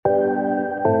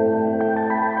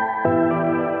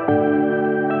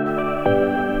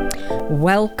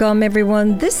Welcome,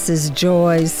 everyone. This is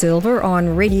Joy Silver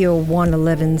on Radio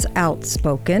 111's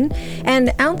Outspoken.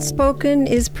 And Outspoken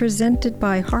is presented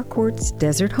by Harcourt's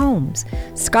Desert Homes.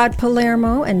 Scott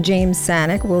Palermo and James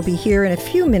Sanick will be here in a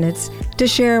few minutes to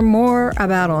share more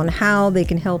about on how they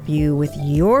can help you with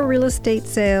your real estate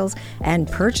sales and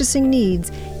purchasing needs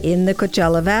in the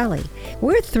Coachella Valley.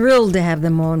 We're thrilled to have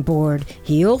them on board.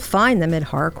 You'll find them at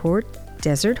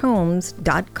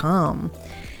harcourtdeserthomes.com.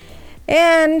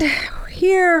 And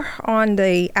here on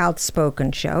the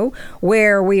Outspoken show,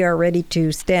 where we are ready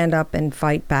to stand up and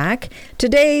fight back,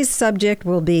 today's subject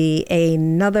will be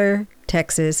another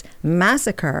Texas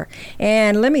massacre.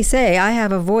 And let me say, I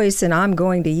have a voice and I'm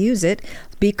going to use it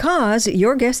because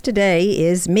your guest today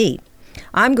is me.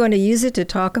 I'm going to use it to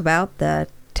talk about the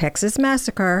Texas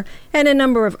massacre and a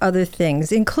number of other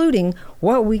things, including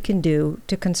what we can do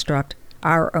to construct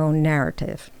our own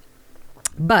narrative.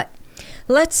 But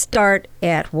let's start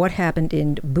at what happened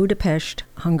in Budapest,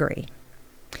 Hungary.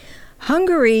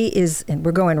 Hungary is, and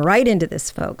we're going right into this,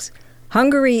 folks.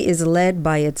 Hungary is led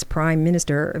by its Prime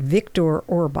Minister, Viktor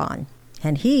Orban,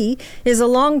 and he is a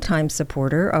longtime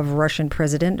supporter of Russian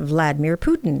President Vladimir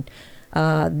Putin.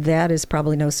 That is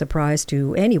probably no surprise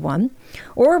to anyone.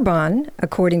 Orban,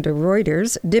 according to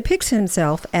Reuters, depicts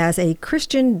himself as a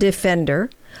Christian defender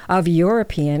of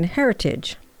European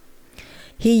heritage.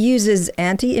 He uses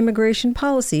anti-immigration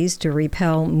policies to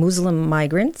repel Muslim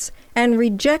migrants and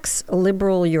rejects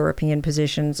liberal European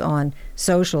positions on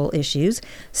social issues,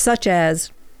 such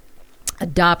as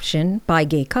adoption by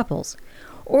gay couples.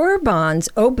 Orban's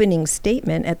opening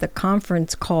statement at the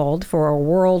conference called for a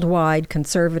worldwide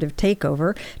conservative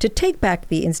takeover to take back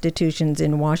the institutions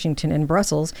in Washington and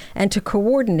Brussels and to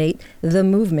coordinate the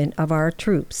movement of our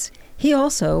troops. He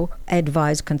also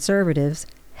advised conservatives,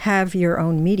 have your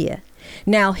own media.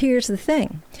 Now, here's the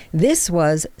thing. This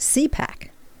was CPAC.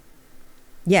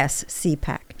 Yes,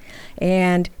 CPAC.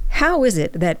 And how is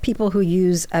it that people who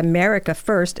use America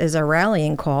First as a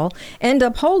rallying call end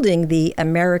up holding the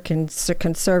American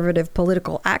Conservative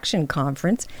Political Action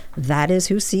Conference, that is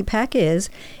who CPAC is,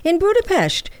 in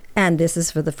Budapest? And this is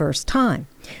for the first time.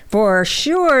 For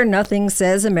sure, nothing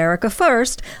says America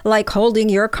First like holding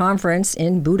your conference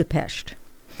in Budapest.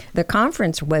 The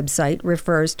conference website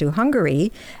refers to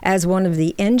Hungary as one of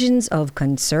the engines of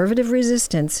conservative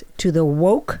resistance to the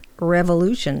woke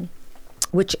revolution,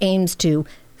 which aims to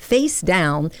face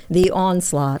down the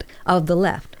onslaught of the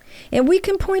left. And we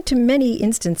can point to many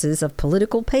instances of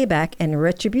political payback and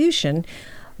retribution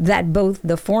that both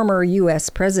the former U.S.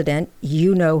 President,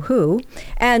 you-know-who,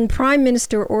 and Prime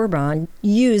Minister Orban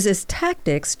use as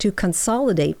tactics to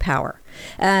consolidate power.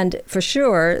 And for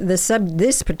sure,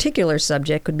 this particular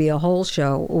subject could be a whole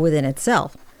show within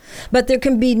itself. But there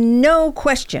can be no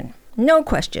question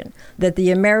that the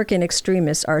American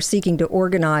extremists are seeking to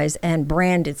organize and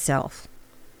brand itself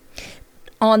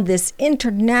on this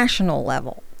international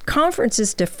level.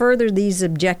 Conferences to further these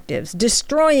objectives,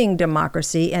 destroying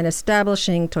democracy and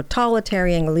establishing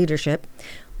totalitarian leadership,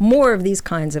 more of these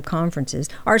kinds of conferences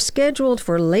are scheduled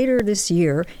for later this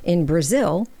year in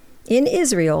Brazil, in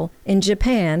Israel, in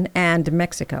Japan, and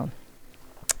Mexico.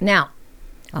 Now,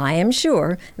 I am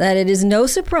sure that it is no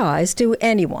surprise to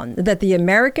anyone that the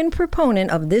American proponent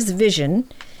of this vision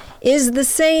is the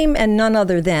same and none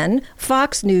other than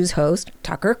Fox News host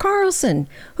Tucker Carlson,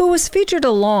 who was featured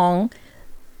along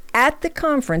at the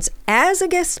conference as a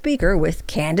guest speaker with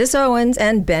Candace Owens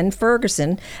and Ben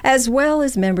Ferguson, as well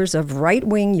as members of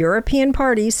right-wing European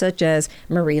parties such as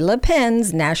Marine Le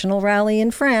Pen's National Rally in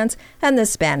France and the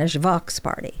Spanish Vox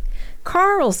Party.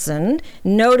 Carlson,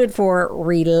 noted for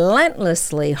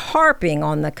relentlessly harping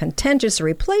on the contentious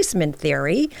replacement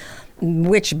theory,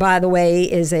 which, by the way,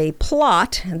 is a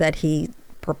plot that he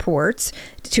purports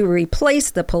to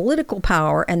replace the political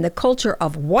power and the culture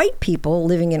of white people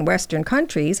living in Western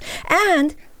countries,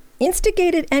 and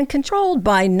instigated and controlled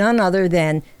by none other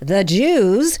than the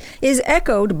Jews, is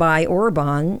echoed by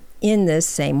Orban in this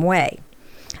same way.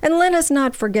 And let us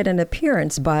not forget an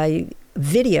appearance by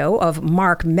video of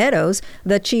Mark Meadows,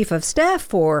 the chief of staff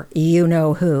for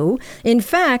you-know-who. In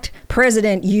fact,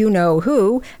 President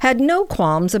you-know-who had no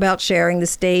qualms about sharing the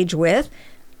stage with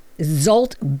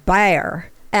Zsolt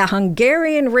Bayer, a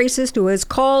Hungarian racist who has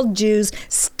called Jews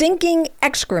stinking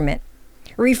excrement,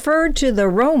 referred to the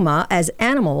Roma as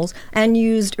animals, and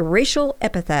used racial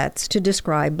epithets to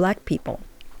describe black people.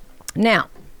 Now,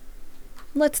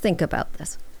 let's think about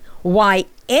this. Why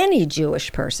any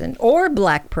Jewish person or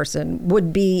black person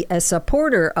would be a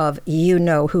supporter of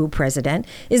you-know-who president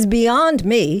is beyond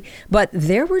me, but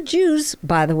there were Jews,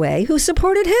 by the way, who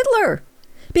supported Hitler.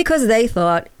 because they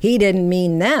thought he didn't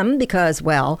mean them because,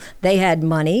 well, they had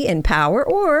money and power,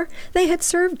 or they had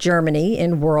served Germany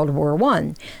in World War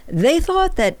I. They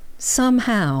thought that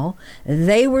somehow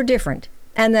they were different,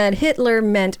 and that Hitler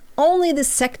meant only the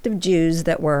sect of Jews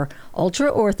that were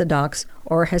ultra-Orthodox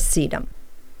or Hasidim.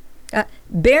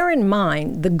 Bear in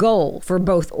mind the goal for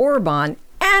both Orban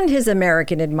and his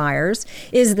American admirers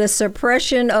is the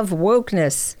suppression of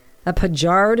wokeness, a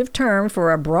pejorative term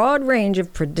for a broad range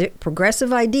of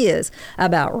progressive ideas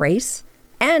about race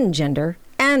and gender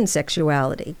and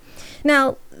sexuality.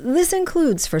 Now, this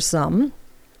includes for some,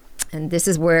 and this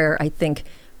is where I think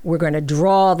we're going to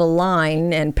draw the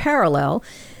line and parallel,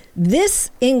 this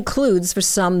includes for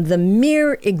some the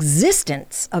mere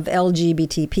existence of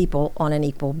LGBT people on an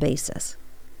equal basis.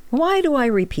 Why do I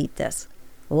repeat this?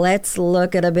 Let's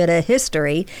look at a bit of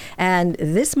history, and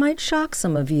this might shock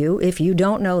some of you if you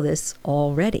don't know this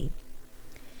already.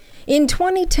 In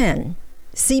 2010,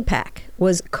 CPAC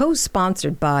was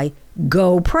co-sponsored by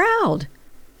Go Proud,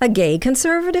 a gay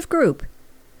conservative group.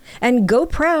 And Go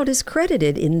Proud is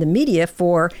credited in the media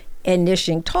for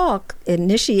initiating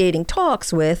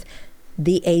talks with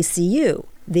the ACU,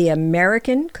 the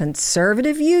American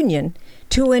Conservative Union,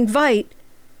 to invite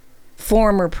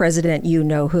former President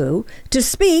you-know-who to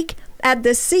speak at the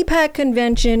CPAC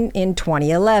convention in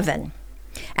 2011.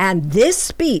 And this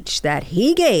speech that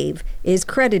he gave is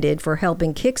credited for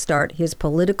helping kickstart his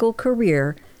political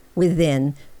career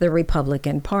within the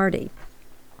Republican Party.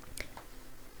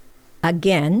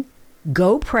 Again,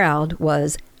 Go Proud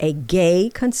was a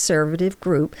gay conservative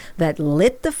group that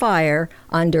lit the fire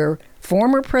under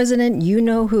former President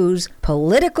you-know-who's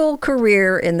political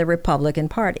career in the Republican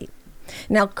Party.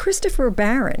 Now, Christopher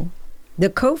Barron, the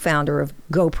co-founder of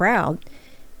Go Proud,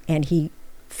 and he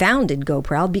founded Go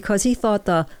Proud because he thought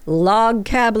the log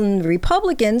cabin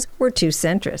Republicans were too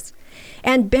centrist.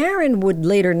 And Barron would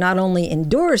later not only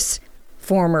endorse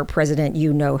former President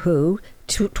you-know-who,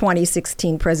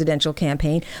 2016 presidential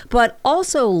campaign, but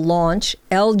also launch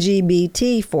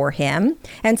LGBT for him,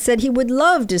 and said he would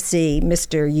love to see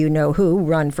Mr. You-know-who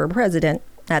run for president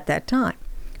at that time.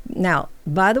 Now,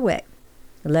 by the way,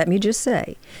 let me just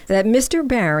say that Mr.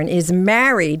 Barron is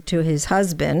married to his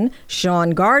husband, Sean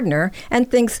Gardner, and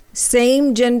thinks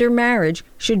same-gender marriage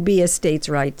should be a states'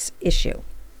 rights issue.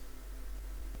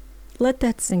 Let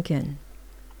that sink in.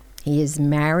 He is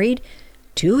married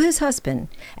to his husband,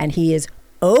 and he is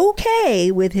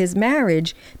okay with his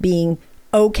marriage being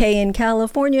okay in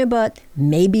California, but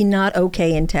maybe not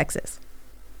okay in Texas.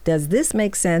 Does this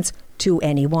make sense to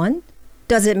anyone?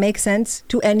 Does it make sense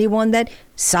to anyone that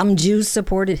some Jews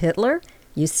supported Hitler?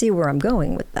 You see where I'm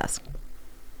going with this.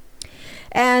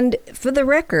 And for the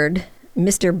record,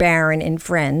 Mr. Barron and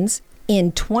friends,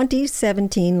 in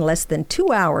 2017, less than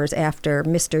 2 hours after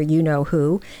Mr.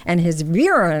 You-know-who and his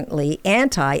virulently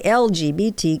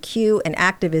anti-LGBTQ and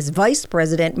activist Vice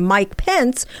President Mike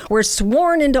Pence were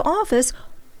sworn into office,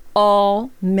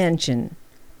 all mentions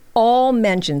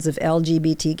of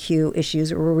LGBTQ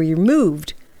issues were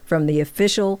removed from the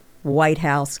official White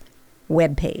House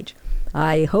webpage.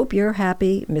 I hope you're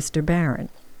happy, Mr. Barron.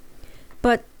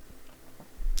 But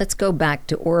let's go back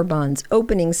to Orban's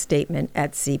opening statement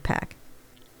at CPAC.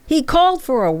 He called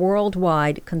for a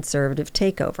worldwide conservative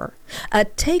takeover,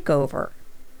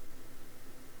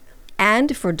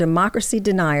 and for democracy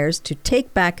deniers to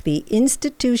take back the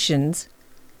institutions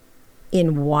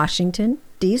in Washington,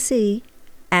 D.C.,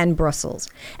 and Brussels,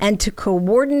 and to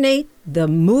coordinate the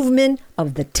movement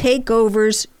of the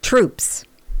takeover's troops.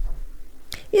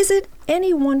 Is it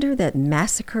any wonder that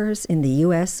massacres in the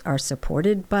U.S. are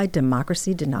supported by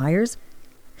democracy deniers?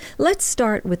 Let's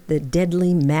start with the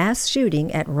deadly mass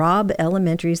shooting at Robb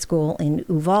Elementary School in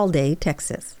Uvalde,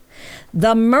 Texas.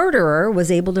 The murderer was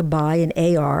able to buy an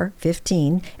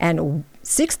AR-15 and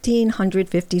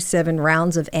 1,657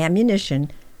 rounds of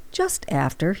ammunition just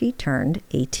after he turned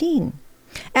 18.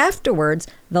 Afterwards,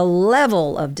 the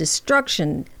level of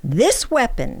destruction this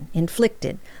weapon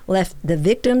inflicted left the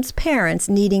victims' parents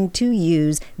needing to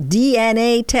use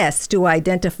DNA tests to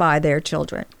identify their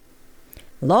children.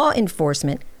 Law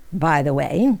enforcement, by the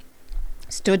way,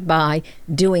 stood by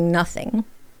doing nothing.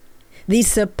 The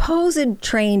supposed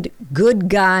trained good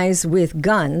guys with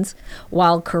guns,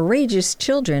 while courageous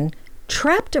children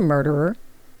trapped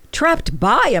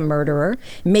by a murderer,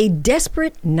 made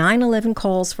desperate 911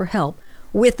 calls for help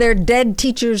with their dead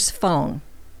teacher's phone.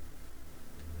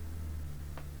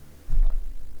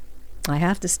 I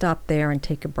have to stop there and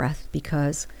take a breath,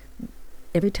 because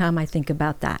every time I think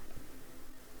about that,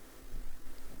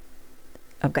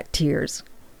 I've got tears.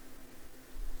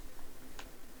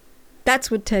 That's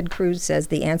what Ted Cruz says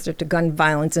the answer to gun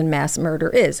violence and mass murder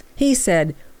is. He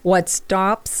said, what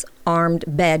stops armed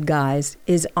bad guys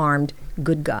is armed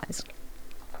good guys.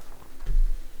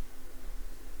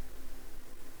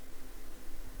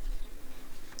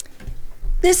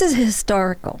 This is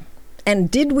historical.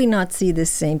 And did we not see this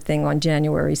same thing on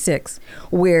January 6th,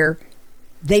 where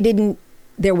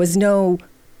there was no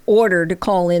order to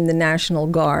call in the National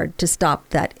Guard to stop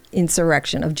that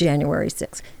insurrection of January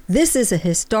 6th? This is a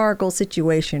historical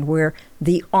situation where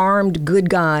the armed good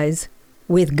guys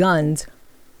with guns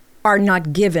are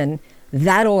not given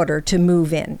that order to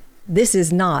move in. This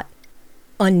is not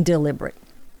undeliberate.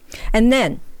 And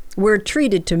then we're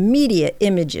treated to media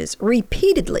images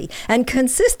repeatedly and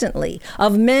consistently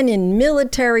of men in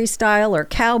military style or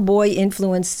cowboy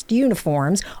influenced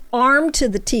uniforms, armed to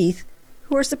the teeth,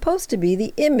 who are supposed to be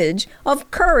the image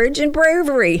of courage and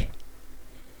bravery.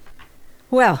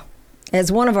 Well, as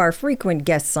one of our frequent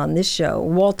guests on this show,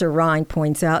 Walter Rhine,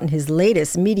 points out in his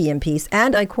latest Medium piece,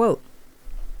 and I quote,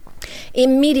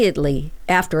 immediately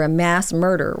after a mass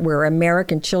murder where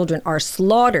American children are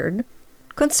slaughtered,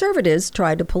 conservatives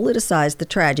try to politicize the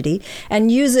tragedy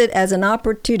and use it as an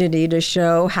opportunity to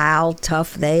show how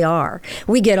tough they are.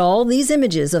 We get all these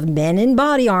images of men in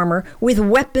body armor with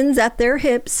weapons at their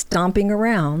hips stomping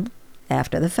around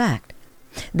after the fact.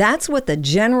 That's what the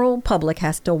general public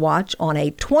has to watch on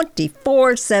a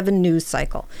 24/7 news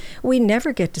cycle. We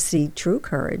never get to see true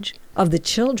courage of the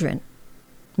children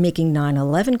making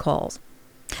 9/11 calls.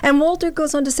 And Walter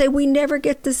goes on to say we never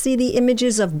get to see the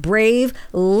images of brave,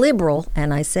 liberal,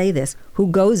 and I say this, who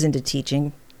goes into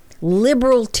teaching,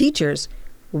 liberal teachers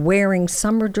wearing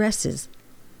summer dresses,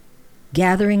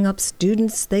 gathering up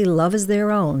students they love as their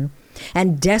own,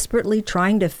 and desperately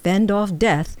trying to fend off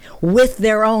death with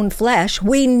their own flesh.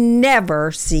 We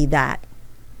never see that.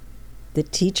 The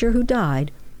teacher who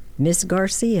died, Miss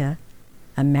Garcia,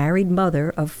 a married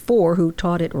mother of 4 who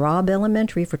taught at Robb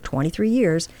Elementary for 23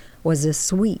 years, was a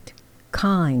sweet,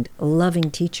 kind, loving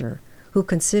teacher who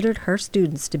considered her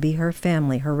students to be her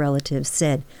family, her relatives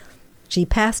said. She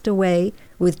passed away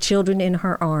with children in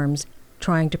her arms,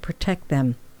 trying to protect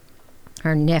them.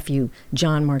 Her nephew,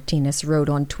 John Martinez, wrote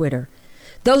on Twitter,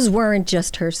 those weren't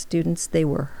just her students, they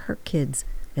were her kids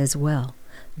as well.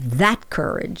 That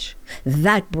courage,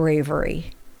 that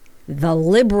bravery, the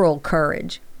liberal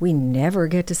courage, we never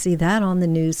get to see that on the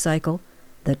news cycle,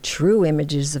 the true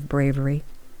images of bravery.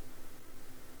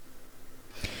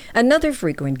 Another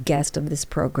frequent guest of this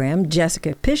program,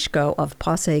 Jessica Pishko of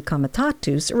Posse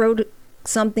Comitatus, wrote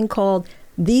something called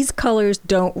These Colors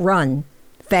Don't Run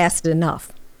Fast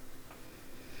Enough.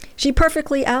 She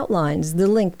perfectly outlines the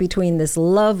link between this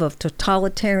love of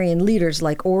totalitarian leaders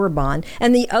like Orban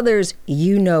and the others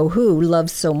you know who love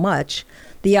so much,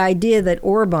 the idea that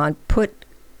Orban put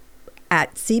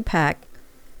at CPAC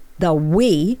the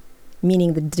we,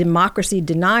 meaning the democracy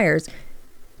deniers,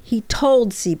 he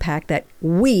told CPAC that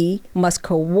we must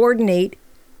coordinate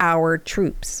our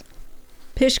troops.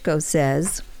 Pishko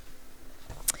says,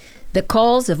 the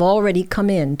calls have already come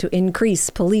in to increase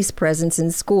police presence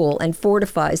in school and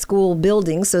fortify school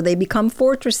buildings so they become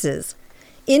fortresses.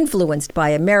 Influenced by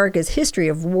America's history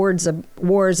of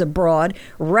wars abroad,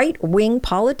 right-wing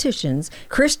politicians,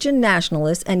 Christian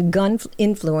nationalists, and gun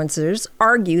influencers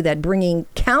argue that bringing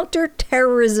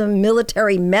counterterrorism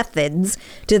military methods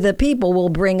to the people will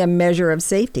bring a measure of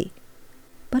safety.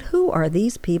 But who are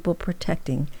these people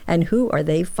protecting, and who are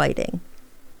they fighting?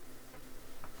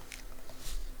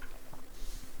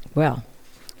 Well,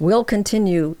 we'll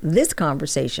continue this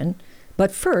conversation,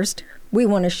 but first, we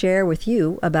want to share with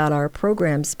you about our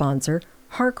program sponsor,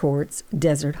 Harcourt's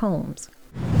Desert Homes.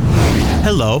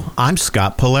 Hello, I'm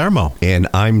Scott Palermo. And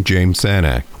I'm James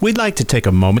Sanak. We'd like to take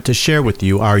a moment to share with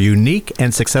you our unique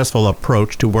and successful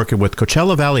approach to working with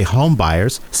Coachella Valley home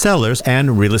buyers, sellers,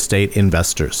 and real estate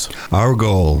investors. Our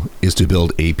goal is to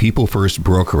build a people-first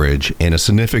brokerage, and a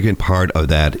significant part of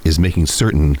that is making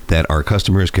certain that our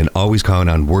customers can always count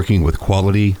on working with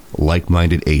quality,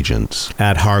 like-minded agents.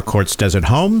 At Harcourt's Desert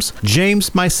Homes,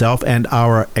 James, myself, and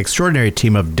our extraordinary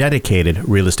team of dedicated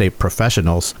real estate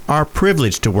professionals are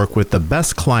privileged to work with the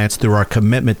best clients through our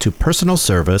commitment to personal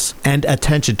service and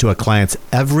attention to a client's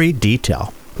every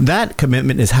detail. That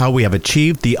commitment is how we have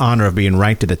achieved the honor of being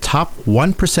ranked in the top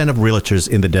 1% of realtors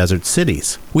in the desert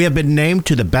cities. We have been named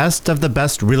to the best of the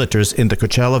best realtors in the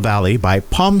Coachella Valley by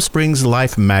Palm Springs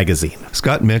Life magazine.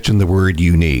 Scott mentioned the word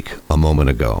unique a moment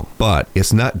ago, but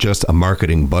it's not just a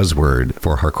marketing buzzword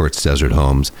for Harcourt's Desert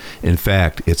Homes. In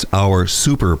fact, it's our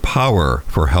superpower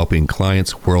for helping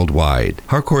clients worldwide.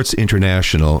 Harcourt's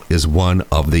International is one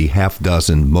of the half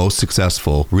dozen most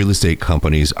successful real estate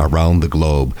companies around the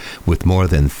globe with more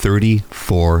than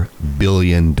 $34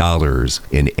 billion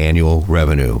in annual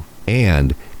revenue.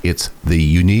 And it's the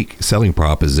unique selling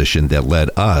proposition that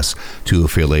led us to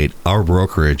affiliate our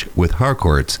brokerage with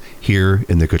Harcourt's here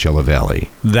in the Coachella Valley.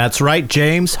 That's right,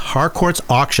 James. Harcourt's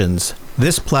Auctions.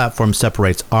 This platform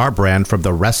separates our brand from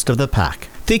the rest of the pack.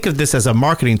 Think of this as a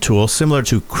marketing tool similar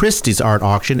to Christie's Art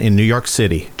Auction in New York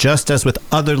City. Just as with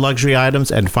other luxury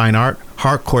items and fine art,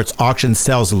 Harcourt's Auction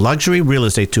sells luxury real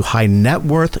estate to high net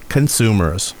worth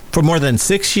consumers. For more than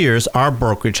 6 years, our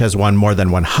brokerage has won more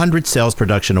than 100 sales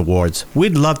production awards.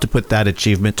 We'd love to put that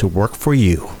achievement to work for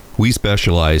you. We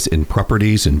specialize in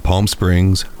properties in Palm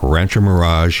Springs, Rancho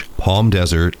Mirage, Palm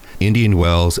Desert, Indian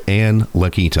Wells, and La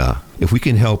Quinta. If we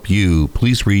can help you,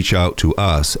 please reach out to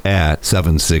us at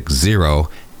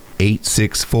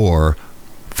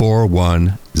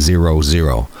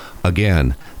 760-864-4100.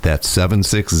 Again, that's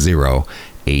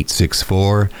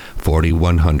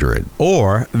 760-864-4100.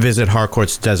 Or visit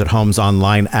Harcourt's Desert Homes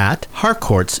online at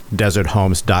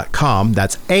harcourtsdeserthomes.com.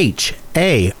 That's HARCOURTS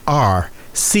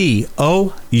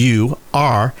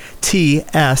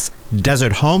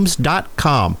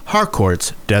deserthomes.com.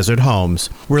 Harcourt's Desert Homes.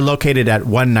 We're located at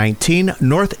 119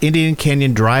 North Indian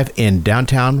Canyon Drive in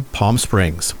downtown Palm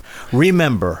Springs.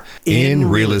 Remember, in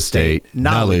real estate,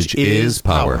 knowledge is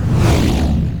power.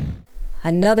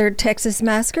 Another Texas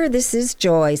Massacre. This is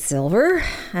Joy Silver,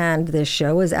 and this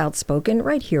show is Outspoken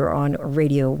right here on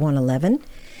Radio 111.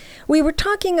 We were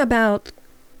talking about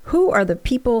who are the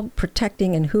people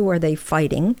protecting and who are they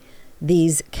fighting,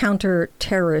 these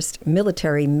counter-terrorist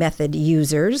military method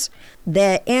users.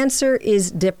 The answer is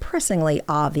depressingly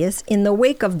obvious. In the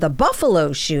wake of the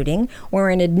Buffalo shooting, where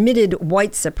an admitted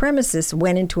white supremacist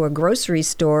went into a grocery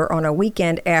store on a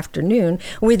weekend afternoon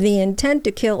with the intent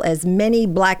to kill as many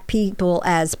black people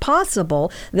as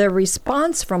possible, the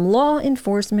response from law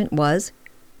enforcement was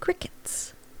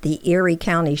crickets. The Erie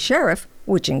County Sheriff,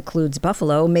 which includes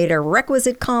Buffalo, made a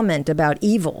requisite comment about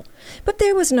evil. But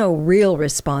there was no real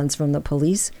response from the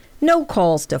police, no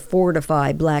calls to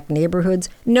fortify black neighborhoods,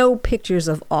 no pictures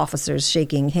of officers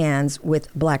shaking hands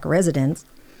with black residents.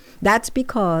 That's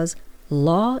because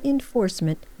law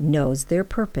enforcement knows their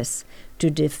purpose: to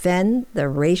defend the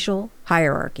racial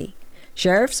hierarchy.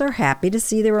 Sheriffs are happy to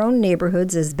see their own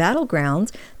neighborhoods as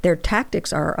battlegrounds. Their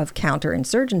tactics are of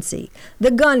counterinsurgency.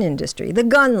 The gun industry, the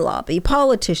gun lobby,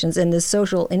 politicians, and the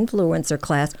social influencer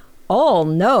class all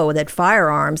know that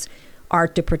firearms are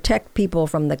to protect people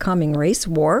from the coming race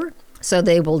war, so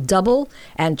they will double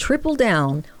and triple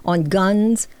down on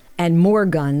guns and more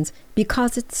guns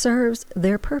because it serves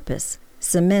their purpose,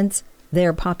 cements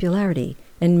their popularity,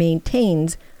 and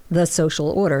maintains the social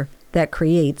order that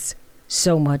creates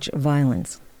so much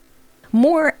violence.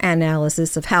 More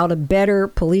analysis of how to better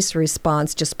police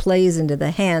response just plays into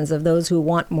the hands of those who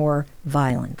want more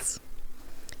violence.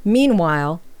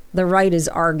 Meanwhile, the right is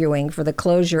arguing for the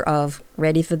closure of,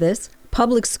 ready for this,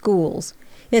 public schools.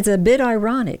 It's a bit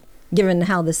ironic, given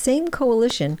how the same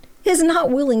coalition is not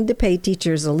willing to pay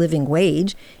teachers a living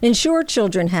wage, ensure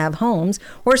children have homes,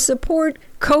 or support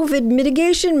COVID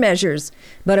mitigation measures.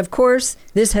 But of course,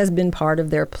 this has been part of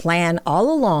their plan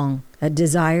all along, a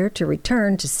desire to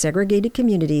return to segregated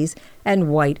communities and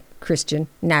white Christian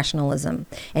nationalism.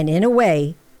 And in a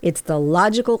way, it's the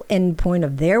logical endpoint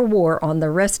of their war on the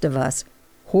rest of us: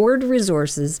 hoard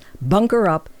resources, bunker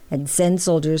up, and send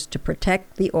soldiers to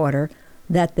protect the order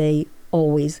that they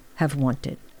always have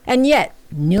wanted. And yet,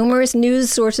 numerous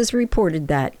news sources reported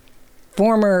that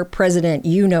former President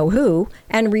you-know-who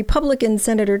and Republican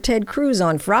Senator Ted Cruz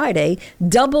on Friday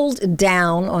doubled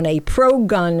down on a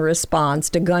pro-gun response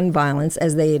to gun violence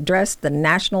as they addressed the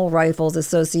National Rifles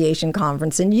Association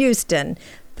conference in Houston,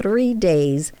 3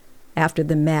 days after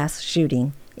the mass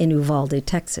shooting in Uvalde,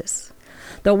 Texas.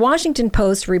 The Washington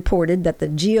Post reported that the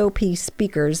GOP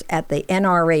speakers at the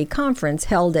NRA conference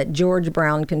held at George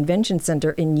Brown Convention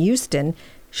Center in Houston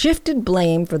shifted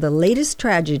blame for the latest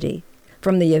tragedy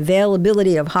from the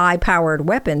availability of high-powered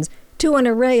weapons to an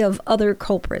array of other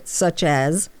culprits, such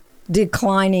as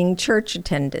declining church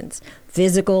attendance,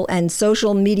 physical and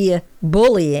social media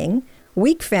bullying,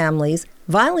 weak families,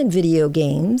 violent video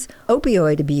games,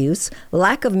 opioid abuse,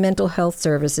 lack of mental health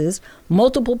services,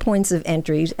 multiple points of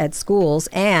entry at schools,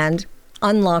 and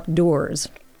unlocked doors.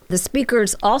 The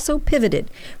speakers also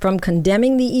pivoted from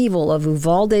condemning the evil of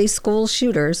Uvalde school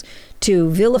shooters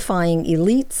to vilifying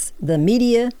elites, the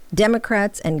media,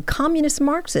 Democrats, and communist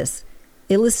Marxists,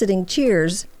 eliciting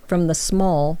cheers from the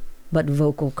small but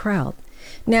vocal crowd.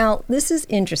 Now, this is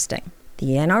interesting.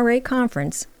 The NRA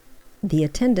conference, the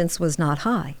attendance was not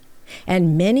high,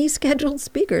 and many scheduled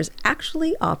speakers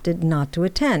actually opted not to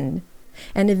attend.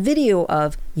 And a video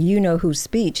of you-know-who's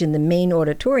speech in the main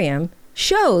auditorium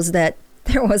shows that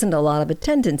there wasn't a lot of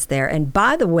attendance there. And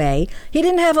by the way, he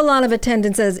didn't have a lot of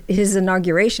attendance as his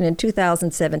inauguration in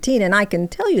 2017. And I can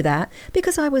tell you that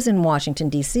because I was in Washington,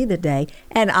 D.C. the day,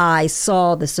 and I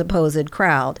saw the supposed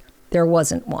crowd. There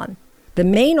wasn't one. The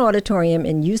main auditorium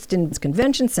in Houston's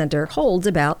Convention Center holds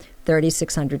about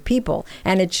 3,600 people,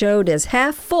 and it showed as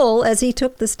half full as he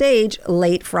took the stage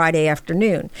late Friday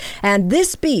afternoon. And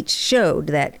this speech showed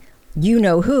that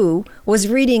you-know-who was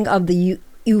reading of the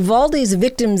Uvalde's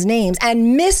victims' names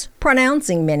and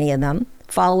mispronouncing many of them,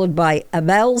 followed by a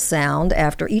vowel sound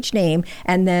after each name,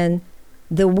 and then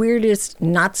the weirdest,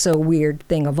 not-so-weird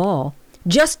thing of all.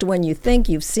 Just when you think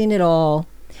you've seen it all,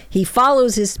 he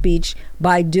follows his speech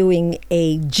by doing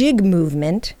a jig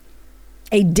movement,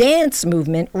 a dance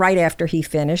movement right after he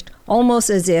finished, almost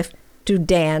as if to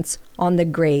dance on the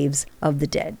graves of the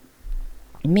dead.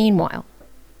 Meanwhile,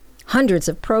 hundreds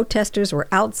of protesters were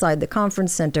outside the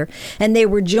conference center, and they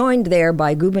were joined there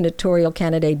by gubernatorial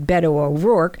candidate Beto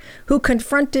O'Rourke, who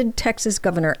confronted Texas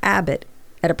Governor Abbott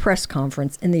at a press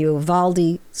conference in the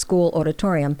Uvalde School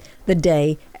Auditorium the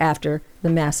day after the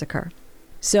massacre.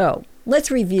 So,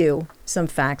 let's review some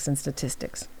facts and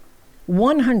statistics.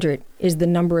 100 is the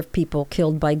number of people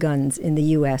killed by guns in the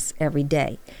U.S. every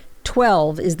day.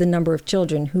 12 is the number of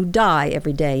children who die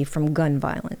every day from gun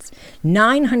violence.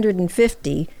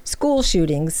 950 school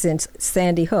shootings since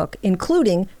Sandy Hook,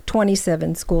 including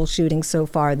 27 school shootings so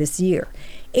far this year.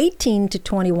 18 to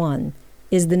 21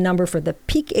 is the number for the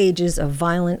peak ages of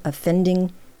violent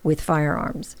offending with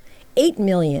firearms. 8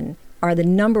 million are the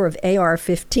number of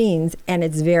AR-15s and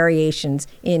its variations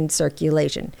in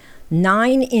circulation.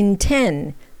 9 in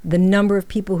 10, the number of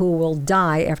people who will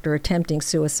die after attempting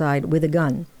suicide with a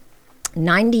gun.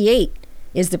 98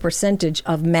 is the percentage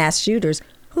of mass shooters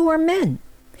who are men.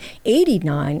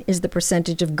 89 is the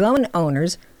percentage of gun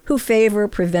owners who favor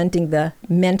preventing the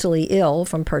mentally ill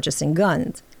from purchasing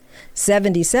guns.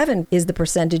 77 is the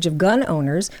percentage of gun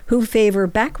owners who favor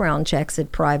background checks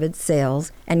at private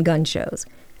sales and gun shows.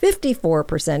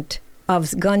 54%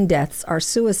 of gun deaths are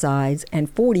suicides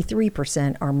and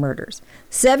 43% are murders.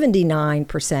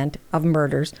 79% of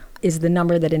murders is the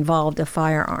number that involved a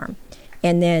firearm.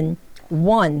 And then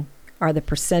 1 are the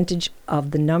percentage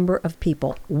of the number of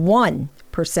people,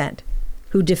 1%,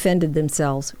 who defended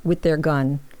themselves with their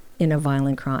gun in a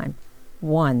violent crime.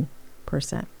 1%.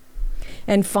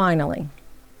 And finally,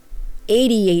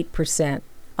 88%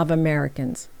 of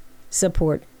Americans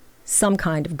support some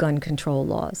kind of gun control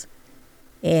laws.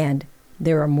 And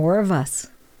there are more of us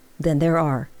than there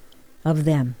are of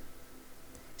them.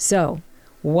 So,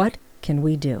 what can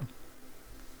we do?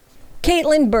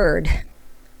 Caitlin Bird,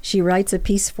 she writes a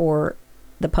piece for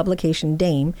the publication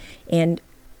Dame, and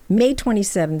May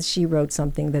 27th she wrote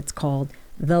something that's called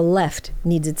The Left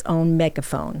Needs Its Own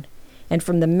Megaphone. And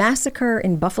from the massacre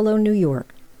in Buffalo, New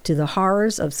York, to the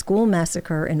horrors of school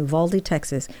massacre in Uvalde,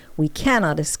 Texas, we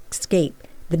cannot escape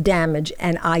the damage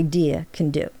an idea can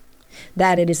do.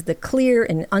 That it is the clear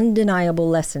and undeniable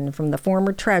lesson from the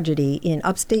former tragedy in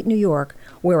upstate New York,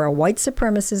 where a white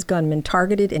supremacist gunman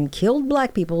targeted and killed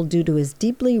black people due to his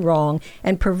deeply wrong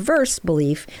and perverse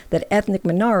belief that ethnic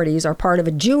minorities are part of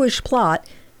a Jewish plot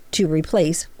to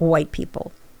replace white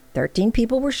people. 13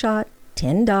 people were shot,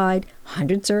 10 died,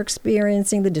 hundreds are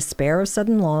experiencing the despair of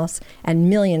sudden loss, and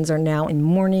millions are now in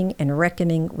mourning and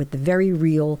reckoning with the very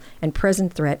real and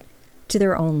present threat to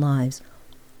their own lives,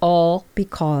 all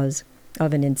because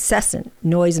of an incessant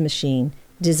noise machine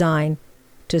designed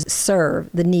to serve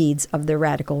the needs of the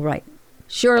radical right.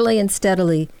 Surely and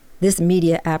steadily, this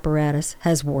media apparatus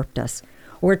has warped us.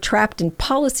 We're trapped in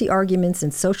policy arguments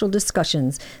and social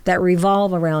discussions that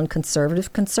revolve around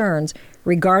conservative concerns,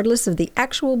 regardless of the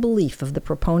actual belief of the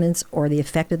proponents or the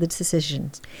effect of the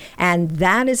decisions. And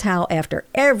that is how, after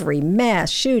every mass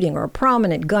shooting or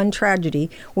prominent gun tragedy,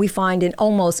 we find an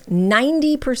almost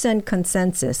 90%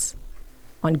 consensus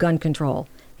on gun control.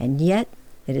 And yet,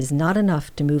 it is not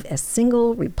enough to move a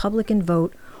single Republican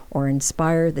vote or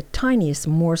inspire the tiniest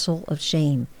morsel of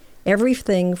shame.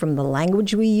 Everything from the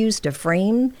language we use to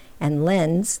frame and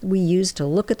lens we use to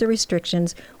look at the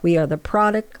restrictions, we are the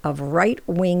product of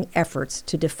right-wing efforts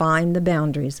to define the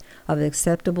boundaries of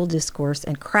acceptable discourse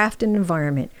and craft an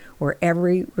environment where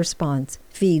every response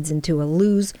feeds into a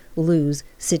lose-lose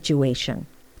situation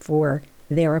for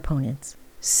their opponents.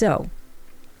 So,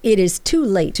 it is too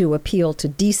late to appeal to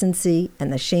decency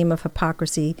and the shame of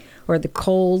hypocrisy or the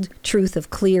cold truth of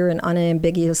clear and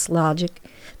unambiguous logic.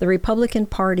 The Republican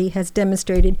Party has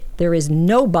demonstrated there is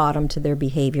no bottom to their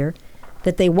behavior.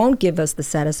 that they won't give us the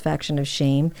satisfaction of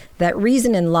shame, that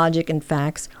reason and logic and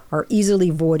facts are easily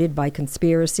voided by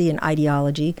conspiracy and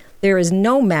ideology. There is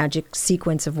no magic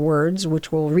sequence of words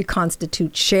which will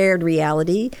reconstitute shared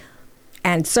reality,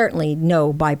 and certainly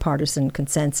no bipartisan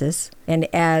consensus. And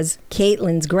as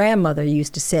Caitlin's grandmother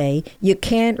used to say, you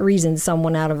can't reason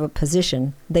someone out of a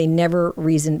position they never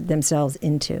reasoned themselves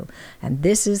into. And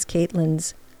this is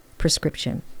Caitlin's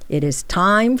prescription. It is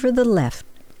time for the left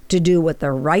to do what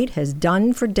the right has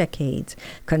done for decades,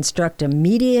 construct a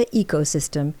media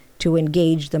ecosystem to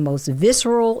engage the most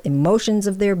visceral emotions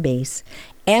of their base,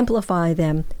 amplify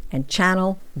them, and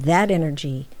channel that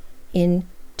energy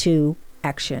into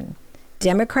action.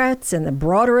 Democrats and the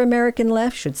broader American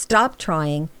left should stop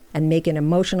trying and make an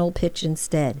emotional pitch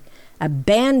instead.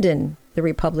 Abandon the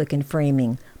Republican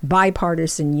framing,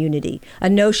 bipartisan unity, a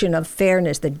notion of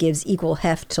fairness that gives equal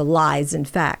heft to lies and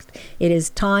fact. It is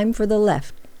time for the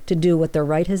left to do what the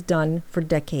right has done for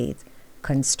decades.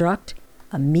 Construct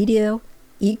a media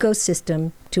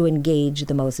ecosystem to engage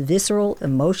the most visceral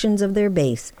emotions of their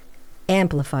base,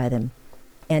 amplify them,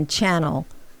 and channel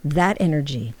that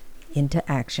energy into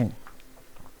action.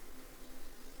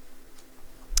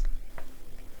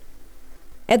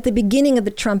 At the beginning of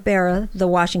the Trump era, the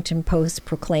Washington Post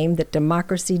proclaimed that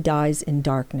democracy dies in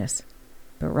darkness.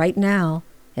 But right now,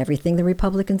 everything the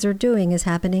Republicans are doing is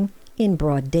happening in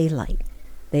broad daylight.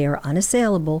 They are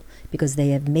unassailable because they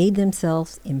have made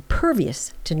themselves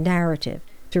impervious to narrative,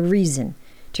 to reason,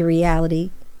 to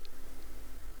reality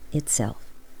itself.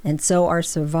 And so our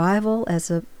survival as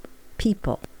a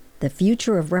people, the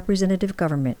future of representative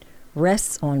government,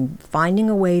 rests on finding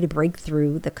a way to break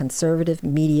through the conservative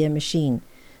media machine.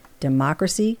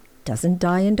 Democracy doesn't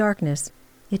die in darkness,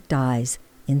 it dies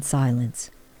in silence.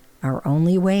 Our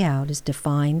only way out is to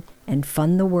find and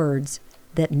fund the words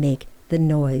that make the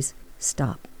noise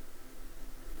stop.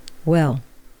 Well,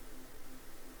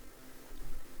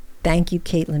 thank you,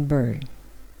 Caitlin Bird.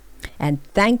 And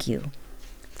thank you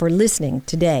for listening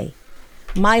today.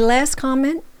 My last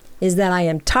comment is that I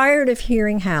am tired of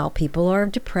hearing how people are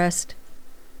depressed,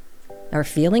 are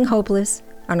feeling hopeless,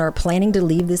 and are planning to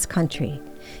leave this country.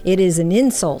 It is an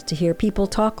insult to hear people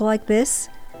talk like this.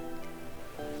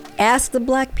 Ask the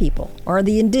black people, or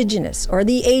the indigenous, or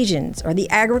the Asians, or the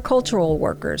agricultural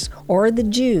workers, or the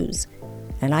Jews.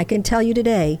 And I can tell you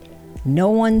today, no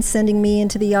one's sending me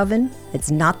into the oven.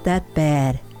 It's not that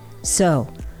bad.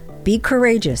 So, be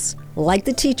courageous. Like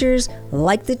the teachers,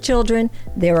 like the children,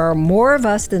 there are more of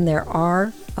us than there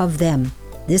are of them.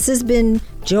 This has been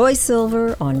Joy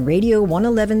Silver on Radio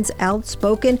 111's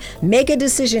Outspoken. Make a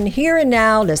decision here and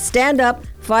now to stand up,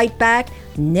 fight back,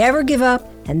 never give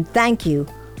up, and thank you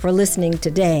for listening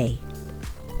today.